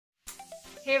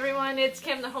Hey everyone, it's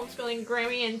Kim, the Homeschooling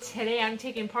Grammy, and today I'm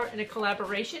taking part in a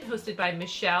collaboration hosted by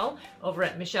Michelle over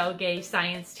at Michelle Gay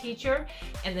Science Teacher.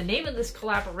 And the name of this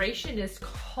collaboration is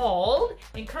called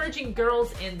Encouraging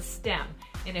Girls in STEM.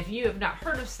 And if you have not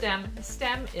heard of STEM,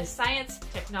 STEM is science,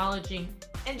 technology,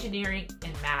 engineering,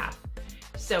 and math.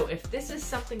 So if this is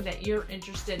something that you're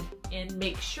interested in,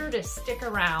 make sure to stick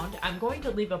around. I'm going to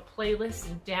leave a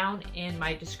playlist down in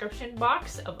my description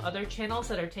box of other channels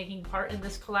that are taking part in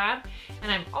this collab.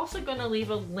 And I'm also going to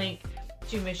leave a link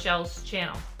to Michelle's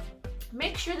channel.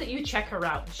 Make sure that you check her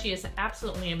out. She is an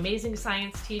absolutely amazing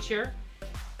science teacher,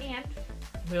 and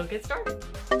we'll get started.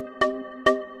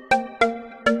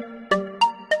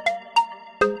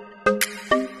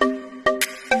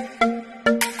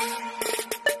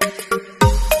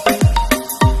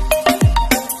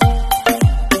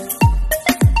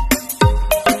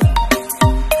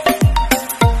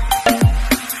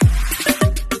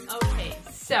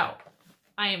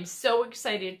 I am so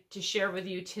excited to share with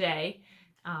you today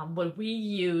what we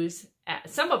use,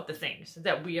 some of the things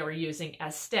that we are using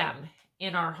as STEM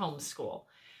in our homeschool.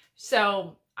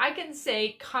 So I can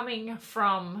say, coming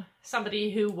from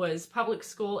somebody who was public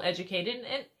school educated,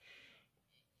 and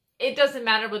it doesn't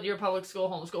matter whether you're public school,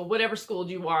 homeschool, whatever school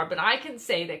you are, but I can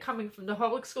say that coming from the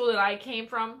public school that I came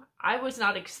from, I was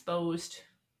not exposed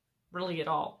really at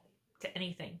all to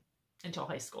anything until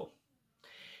high school.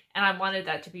 And I wanted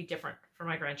that to be different for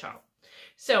my grandchild.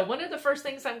 So one of the first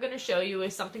things I'm going to show you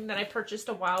is something that I purchased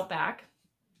a while back.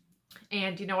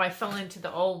 And, you know, I fell into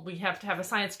the, oh, we have to have a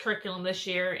science curriculum this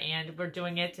year, and we're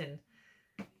doing it, and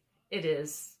it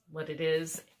is what it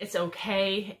is. It's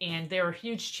okay. And there are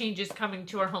huge changes coming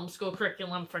to our homeschool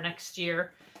curriculum for next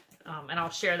year. And I'll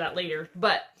share that later.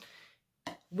 But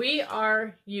we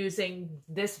are using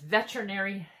this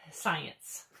veterinary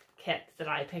science kit that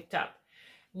I picked up.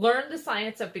 Learn the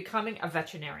science of becoming a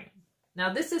veterinarian.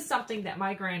 Now, this is something that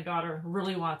my granddaughter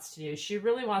really wants to do. She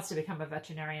really wants to become a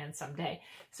veterinarian someday.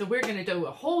 So we're going to do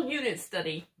a whole unit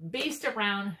study based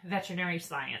around veterinary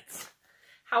science.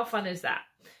 How fun is that?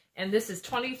 And this is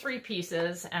 23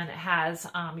 pieces, and it has,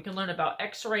 you can learn about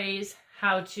x-rays,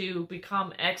 how to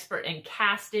become expert in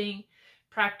casting,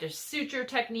 practice suture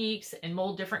techniques, and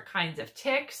mold different kinds of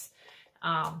ticks.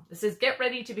 This is get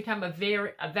ready to become a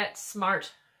vet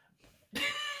smart.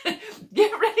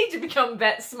 Get ready to become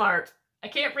vet smart. I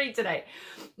can't read today.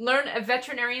 Learn a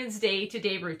veterinarian's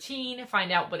day-to-day routine.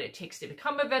 Find out what it takes to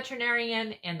become a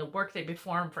veterinarian and the work they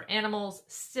perform for animals.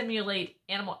 Simulate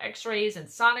animal x-rays and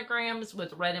sonograms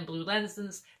with red and blue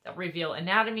lenses that reveal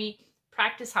anatomy.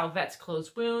 Practice how vets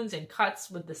close wounds and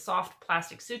cuts with the soft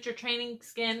plastic suture training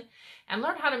skin. And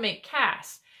learn how to make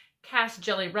casts. Cast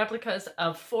jelly replicas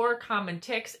of 4 common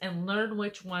ticks and learn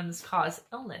which ones cause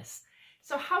illness.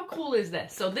 So how cool is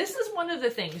this? So this is one of the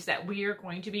things that we are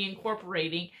going to be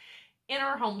incorporating in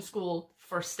our homeschool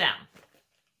for STEM.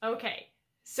 Okay,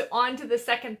 so on to the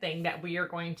second thing that we are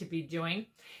going to be doing.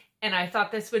 And I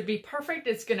thought this would be perfect.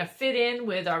 It's going to fit in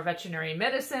with our veterinary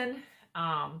medicine.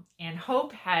 And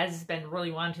Hope has been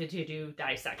really wanted to do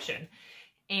dissection.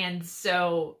 And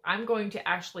so I'm going to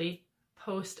actually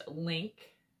post a link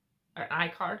or an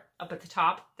iCard up at the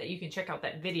top that you can check out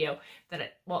that video that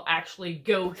it will actually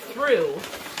go through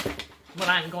what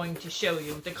I'm going to show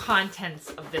you, the contents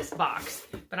of this box.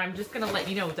 But I'm just going to let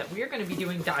you know that we're going to be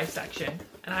doing dissection,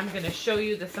 and I'm going to show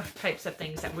you the types of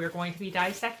things that we're going to be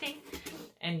dissecting.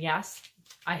 And yes,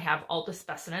 I have all the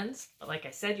specimens, but like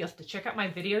I said, you have to check out my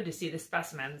video to see the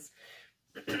specimens.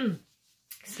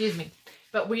 Excuse me.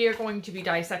 But we are going to be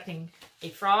dissecting a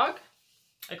frog,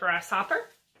 a grasshopper,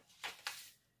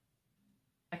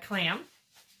 a clam,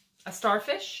 a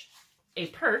starfish, a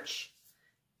perch,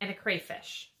 and a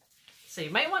crayfish. So you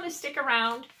might want to stick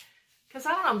around, because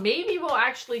I don't know, maybe we'll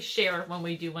actually share when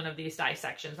we do one of these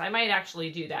dissections. I might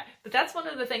actually do that. But that's one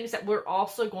of the things that we're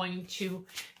also going to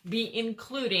be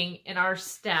including in our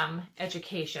STEM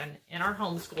education in our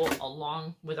homeschool,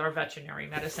 along with our veterinary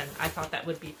medicine. I thought that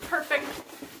would be perfect.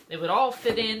 It would all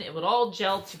fit in, it would all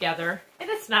gel together, and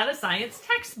it's not a science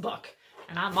textbook.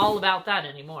 And I'm all about that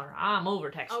anymore. I'm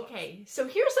over textbooks. Okay, so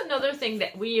here's another thing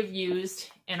that we have used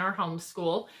in our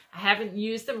homeschool. I haven't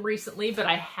used them recently, but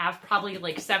I have probably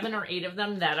like 7 or 8 of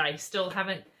them that I still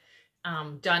haven't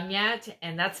done yet.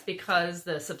 And that's because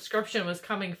the subscription was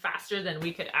coming faster than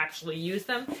we could actually use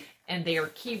them. And they are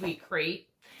Kiwi Crate.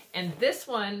 And this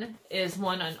one is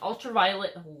one on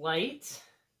ultraviolet light.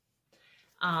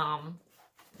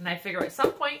 And I figure at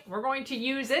some point we're going to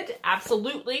use it,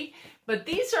 absolutely. But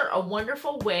these are a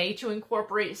wonderful way to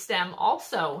incorporate STEM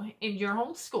also in your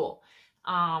homeschool.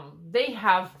 They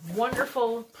have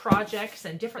wonderful projects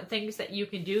and different things that you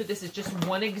can do. This is just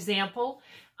one example.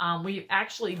 We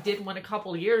actually did one a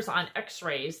couple years on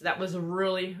x-rays. That was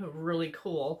really, really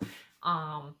cool.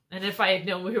 And if I had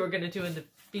known we were going to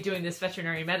be doing this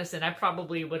veterinary medicine, I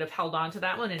probably would have held on to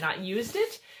that one and not used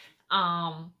it.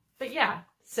 But yeah,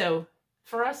 so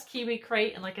for us, Kiwi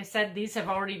Crate, and like I said, these have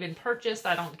already been purchased.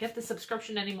 I don't get the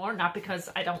subscription anymore, not because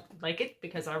I don't like it,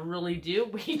 because I really do.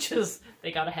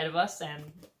 They got ahead of us, and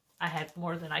I had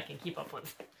more than I can keep up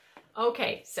with.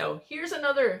 Okay, so here's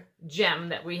another gem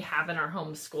that we have in our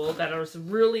homeschool that is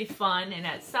really fun, and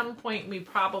at some point we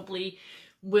probably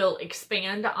will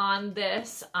expand on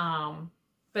this,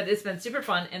 but it's been super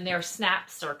fun, and they're snap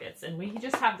circuits, and we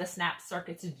just have the snap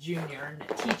circuits junior, and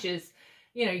it teaches,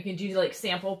 you know, you can do like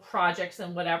sample projects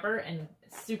and whatever, and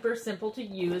it's super simple to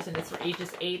use, and it's for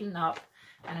ages 8 and up,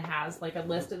 and it has like a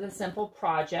list of the simple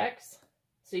projects,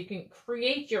 so you can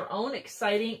create your own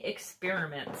exciting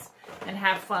experiments and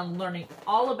have fun learning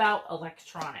all about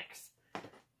electronics.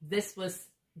 This was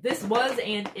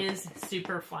and is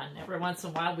super fun. Every once in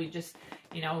a while we just,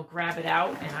 you know, grab it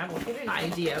out, and I will give you an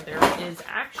idea. There is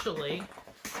actually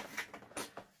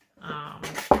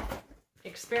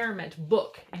experiment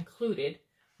book included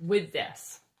with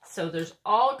this. So there's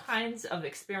all kinds of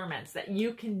experiments that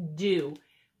you can do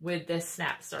with this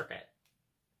snap circuit.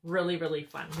 Really, really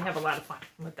fun. We have a lot of fun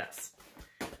with this.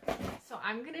 So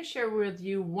I'm going to share with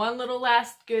you one little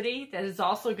last goodie that is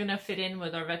also going to fit in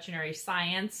with our veterinary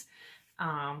science.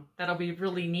 That'll be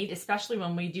really neat, especially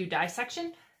when we do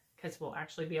dissection, because we'll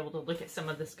actually be able to look at some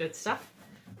of this good stuff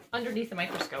underneath the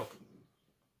microscope.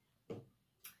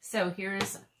 So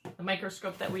here's the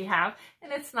microscope that we have,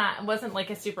 and it wasn't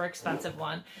like a super expensive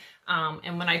one.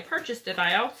 And when I purchased it,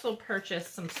 I also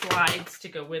purchased some slides to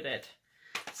go with it.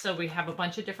 So we have a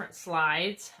bunch of different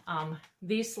slides.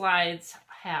 These slides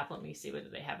have, let me see, what do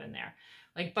they have in there?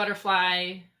 Like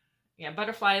butterfly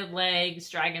legs,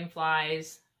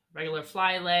 dragonflies, regular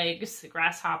fly legs,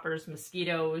 grasshoppers,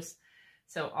 mosquitoes.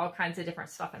 So all kinds of different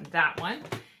stuff in that one.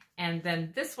 And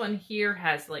then this one here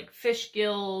has like fish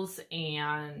gills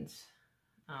and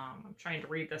I'm trying to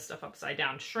read this stuff upside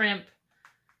down. Shrimp,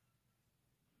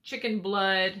 chicken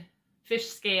blood, fish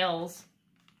scales,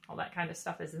 all that kind of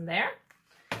stuff is in there.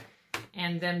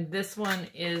 And then this one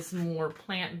is more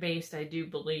plant-based, I do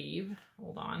believe.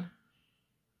 Hold on. I'm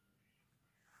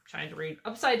trying to read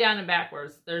upside down and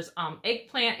backwards. There's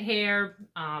eggplant hair,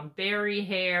 berry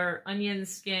hair, onion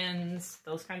skins,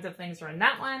 those kinds of things are in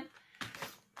that one.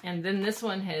 And then this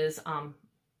one has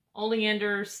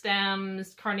oleander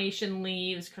stems, carnation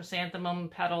leaves, chrysanthemum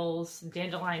petals,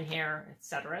 dandelion hair,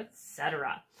 etc.,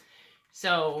 etc.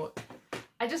 So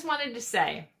I just wanted to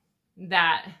say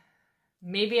that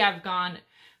maybe I've gone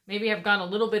a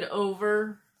little bit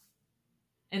over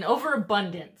an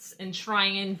overabundance in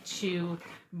trying to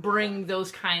bring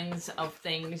those kinds of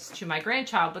things to my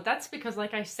grandchild. But that's because,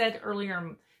 like I said earlier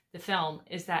in the film,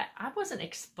 is that I wasn't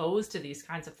exposed to these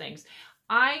kinds of things.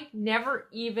 I never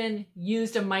even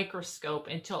used a microscope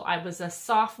until I was a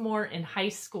sophomore in high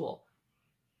school.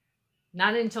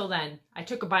 Not until then. I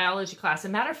took a biology class. As a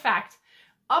matter of fact,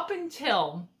 up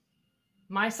until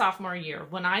my sophomore year,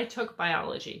 when I took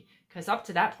biology, because up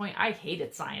to that point, I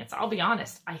hated science. I'll be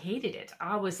honest, I hated it.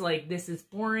 I was like, this is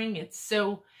boring. It's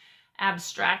so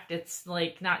abstract. It's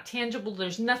like not tangible.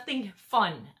 There's nothing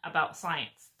fun about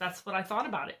science. That's what I thought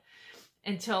about it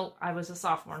until I was a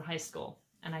sophomore in high school.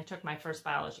 And I took my first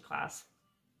biology class,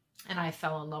 and I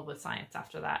fell in love with science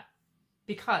after that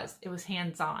because it was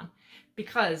hands-on,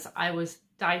 because I was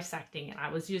dissecting and I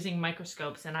was using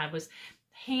microscopes and I was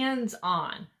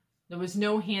hands-on. There was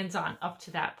no hands-on up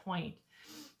to that point.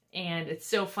 And it's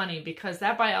so funny because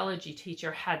that biology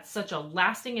teacher had such a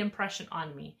lasting impression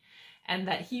on me, and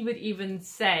that he would even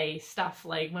say stuff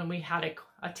like when we had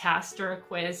a test or a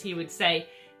quiz, he would say,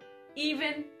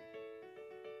 even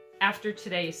after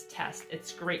today's test,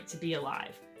 it's great to be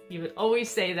alive. He would always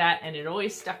say that, and it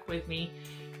always stuck with me.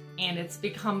 And it's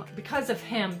become because of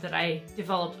him that I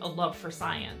developed a love for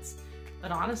science.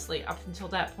 But honestly, up until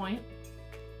that point,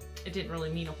 it didn't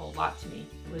really mean a whole lot to me.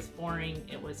 It was boring,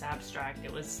 it was abstract,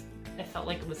 it felt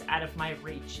like it was out of my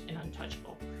reach and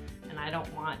untouchable. And I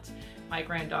don't want my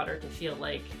granddaughter to feel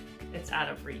like it's out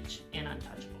of reach and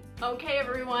untouchable. Okay,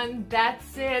 everyone,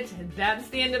 that's it. That's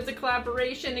the end of the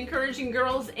collaboration, Encouraging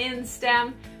Girls in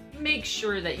STEM. Make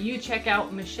sure that you check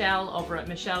out Michelle over at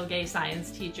Michelle Gay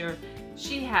Science Teacher.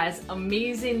 She has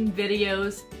amazing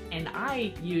videos, and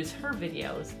I use her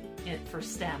videos for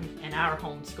STEM in our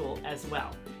homeschool as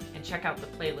well. And check out the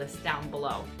playlist down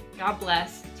below. God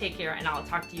bless, take care, and I'll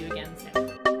talk to you again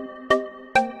soon.